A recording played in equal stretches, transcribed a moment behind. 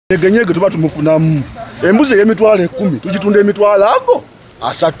Nyegenyege tuba tumufunamu. Embuzi y'emitwalo 10 tugitunde emitwalo ago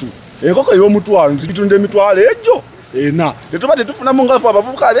 3. Enkoko y'omutwalo tugitunde emitwalo egyo 4. Tetuba tetufunamu ngafu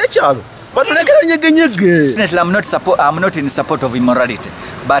abavubuka ab'ekyalo. Batulekera nyegenyege. Definitely I'm not in support of immorality,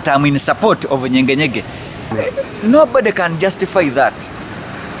 but I'm in support of nyegenyege. Nobody can justify that.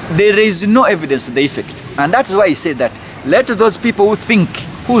 There is no evidence to the effect. And that's why I say that let those people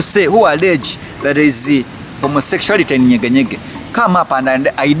who allege that there is homosexuality in nyegenyege come up and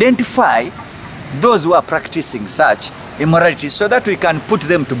identify those who are practicing such immorality so that we can put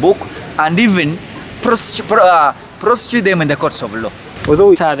them to book and even prosecute them in the courts of law.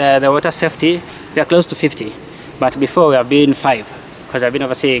 Although the water safety, we are close to 50, but before we have been 5, because I've been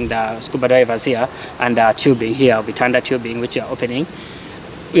overseeing the scuba divers here and tubing here, Vitanda tubing, which are opening.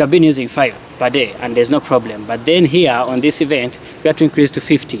 We have been using 5 per day, and there's no problem. But then here on this event, we have to increase to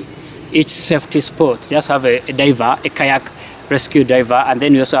 50. Each safety spot just have a diver, a kayak rescue diver, and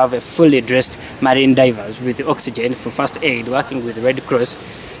then we also have a fully dressed marine divers with oxygen for first aid, working with the Red Cross.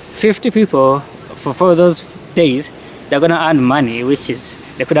 50 people for those days. They're going to earn money, which is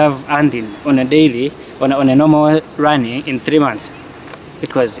they could have earned on a daily, on a normal running in 3 months,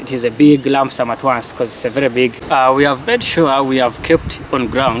 because it is a big lump sum at once, because it's a very big. We have made sure we have kept on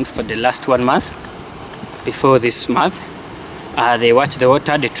ground for the last 1 month. Before this month, they watch the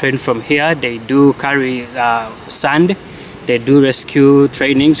water, they train from here, they do carry sand, they do rescue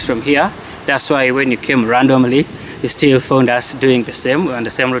trainings from here. That's why when you came randomly, you still found us doing the same, on the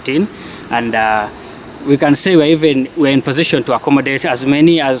same routine. And we can say we're in position to accommodate as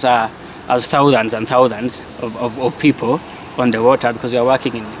many as thousands and thousands of people on the water, because we're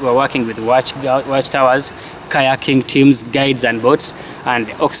working with watchtowers, kayaking teams, guides and boats,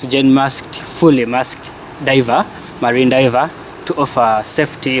 and oxygen masked, fully masked diver, marine diver, to offer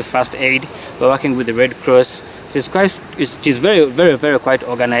safety, first aid. We're working with the Red Cross. It is very, very, very quite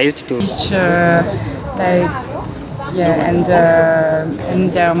organized to.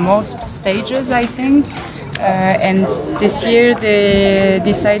 And there are more stages, I think. And this year they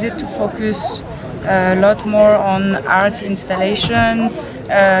decided to focus a lot more on art installation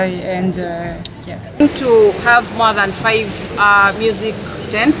To have more than 5 music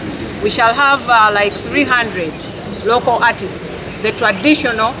tents, we shall have like 300 local artists, the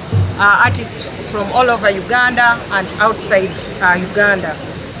traditional artists from all over Uganda and outside Uganda.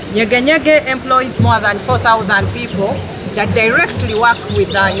 Nyegenyege employs more than 4,000 people that directly work with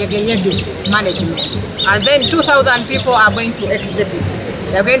Nyegenyege management. And then 2,000 people are going to exhibit.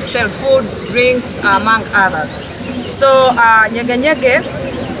 They're going to sell foods, drinks, among others. So Nyegenyege,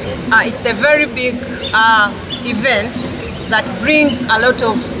 it's a very big event that brings a lot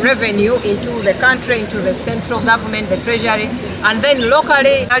of revenue into the country, into the central government, the treasury, and then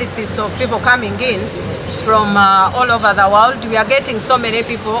locally analysis of people coming in from all over the world. We are getting so many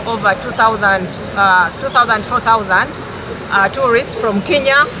people, over 2,000, 4,000 tourists from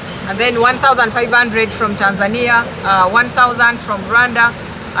Kenya, and then 1,500 from Tanzania, 1,000 from Rwanda,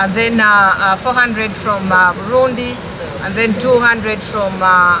 and then 400 from Burundi, and then 200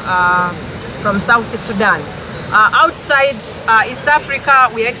 from South Sudan. Outside East Africa,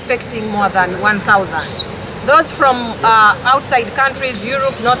 we are expecting more than 1,000. Those from outside countries,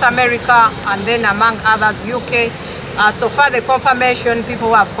 Europe, North America, and then among others, UK. So far the confirmation,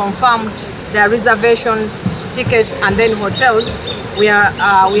 people have confirmed their reservations, tickets, and then hotels. We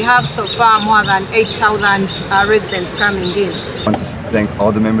have so far more than 8,000 residents coming in. I want to thank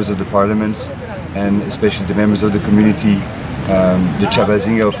all the members of the parliament, and especially the members of the community, the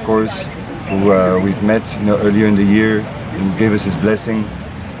Chabazinga, of course, who we've met earlier in the year and gave us his blessing.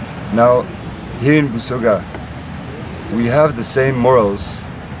 Now, here in Busoga, we have the same morals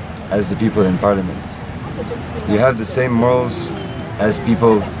as the people in Parliament. We have the same morals as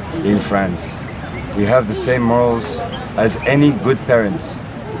people in France. We have the same morals as any good parent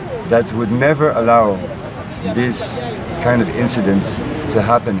that would never allow this kind of incident to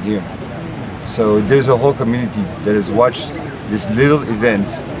happen here. So there's a whole community that has watched this little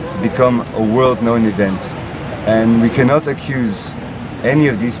event become a world-known event. And we cannot accuse any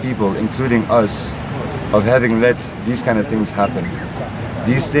of these people, including us, of having let these kind of things happen.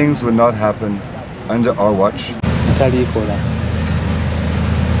 These things will not happen under our watch.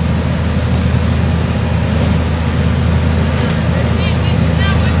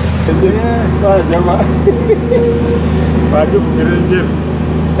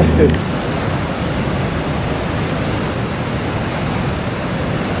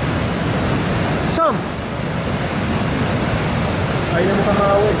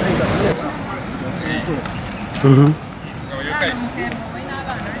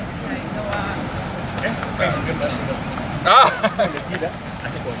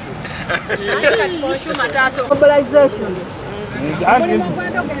 Mobilization.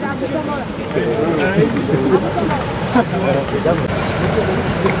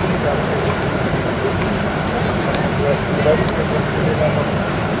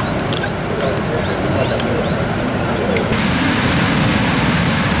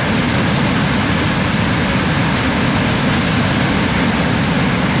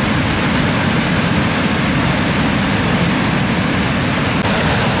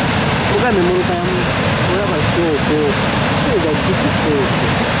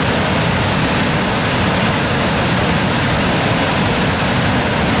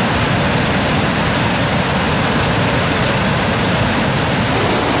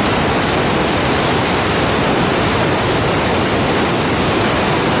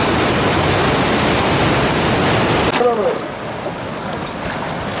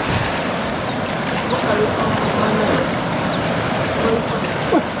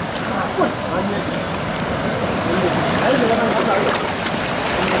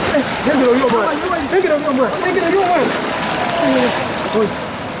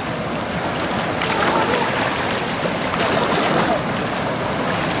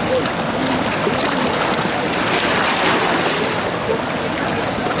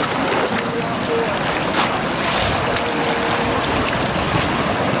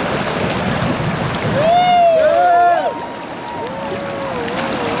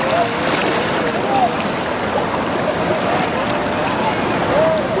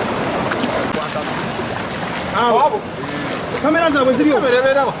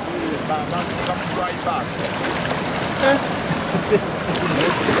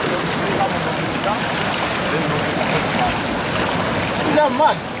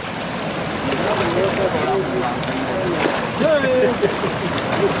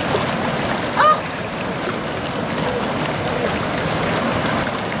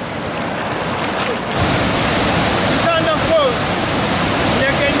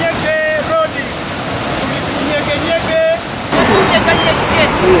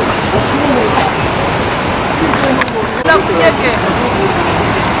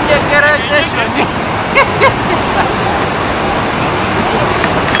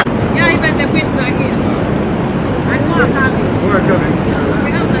 Yeah, even the queens are here. And more are coming. More are coming.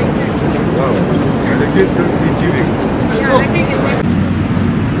 We have like 10. Wow. Are the kids going to see tubing? Yeah, I think it's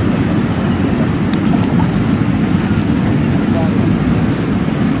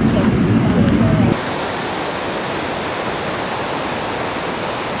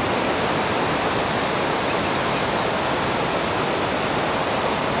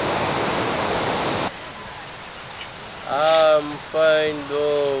I'm fine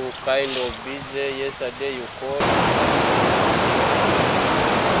though, kind of busy. Yesterday you called.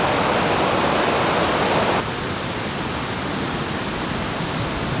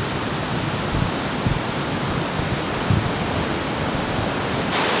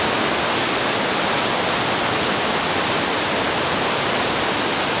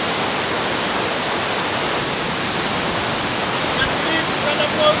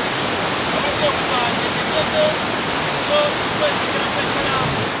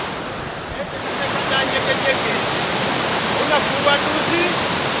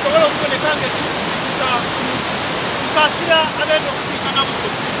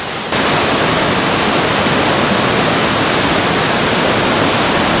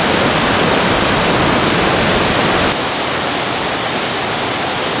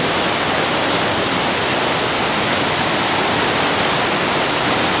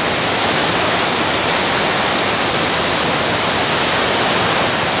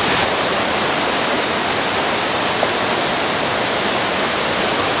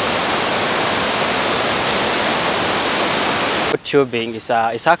 Tubing is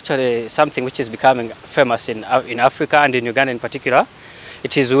actually something which is becoming famous in Africa and in Uganda in particular.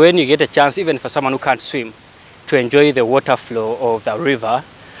 It is when you get a chance, even for someone who can't swim, to enjoy the water flow of the river.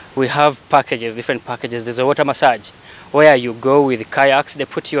 We have packages, different packages. There's a water massage where you go with kayaks, they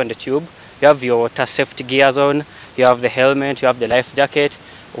put you on the tube, you have your water safety gears on, you have the helmet, you have the life jacket,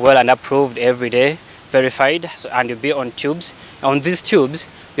 well and approved every day, verified, so, and you'll be on tubes. On these tubes,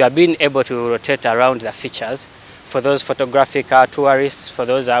 you are being able to rotate around the features. For those photographic tourists, for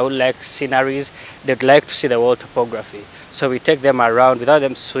those who like sceneries, they'd like to see the world topography. So we take them around without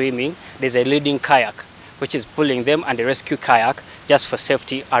them swimming. There's a leading kayak which is pulling them, and a rescue kayak just for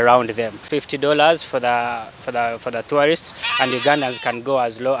safety around them. $50 for the tourists, and Ugandans can go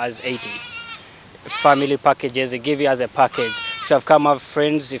as low as 80. Family packages, they give you as a package. If you have come to have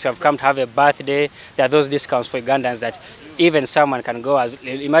friends, if you have come to have a birthday, there are those discounts for Ugandans that Even someone can go as,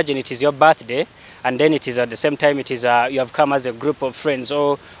 imagine it is your birthday, and then it is at the same time it is you have come as a group of friends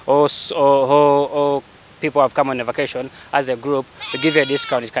or people have come on a vacation as a group. To give you a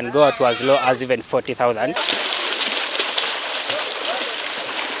discount, it can go up to as low as even 40,000.